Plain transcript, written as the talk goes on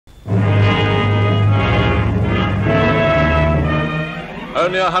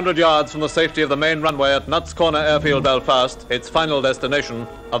Only 100 yards from the safety of the main runway at Nutt's Corner Airfield, Belfast, its final destination,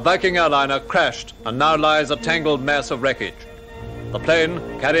 a Viking airliner crashed and now lies a tangled mess of wreckage. The plane,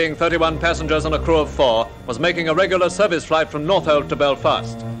 carrying 31 passengers and a crew of 4, was making a regular service flight from Northolt to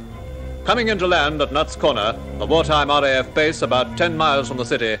Belfast. Coming into land at Nutt's Corner, the wartime RAF base about 10 miles from the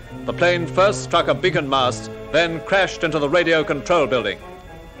city, the plane first struck a beacon mast, then crashed into the radio control building.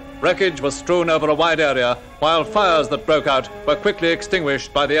 Wreckage was strewn over a wide area, while fires that broke out were quickly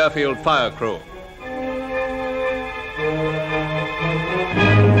extinguished by the airfield fire crew.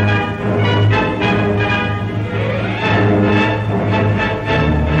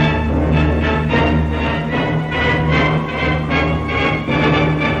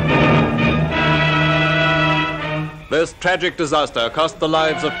 This tragic disaster cost the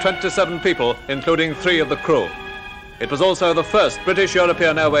lives of 27 people, including 3 of the crew. It was also the first British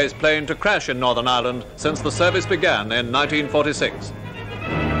European Airways plane to crash in Northern Ireland since the service began in 1946.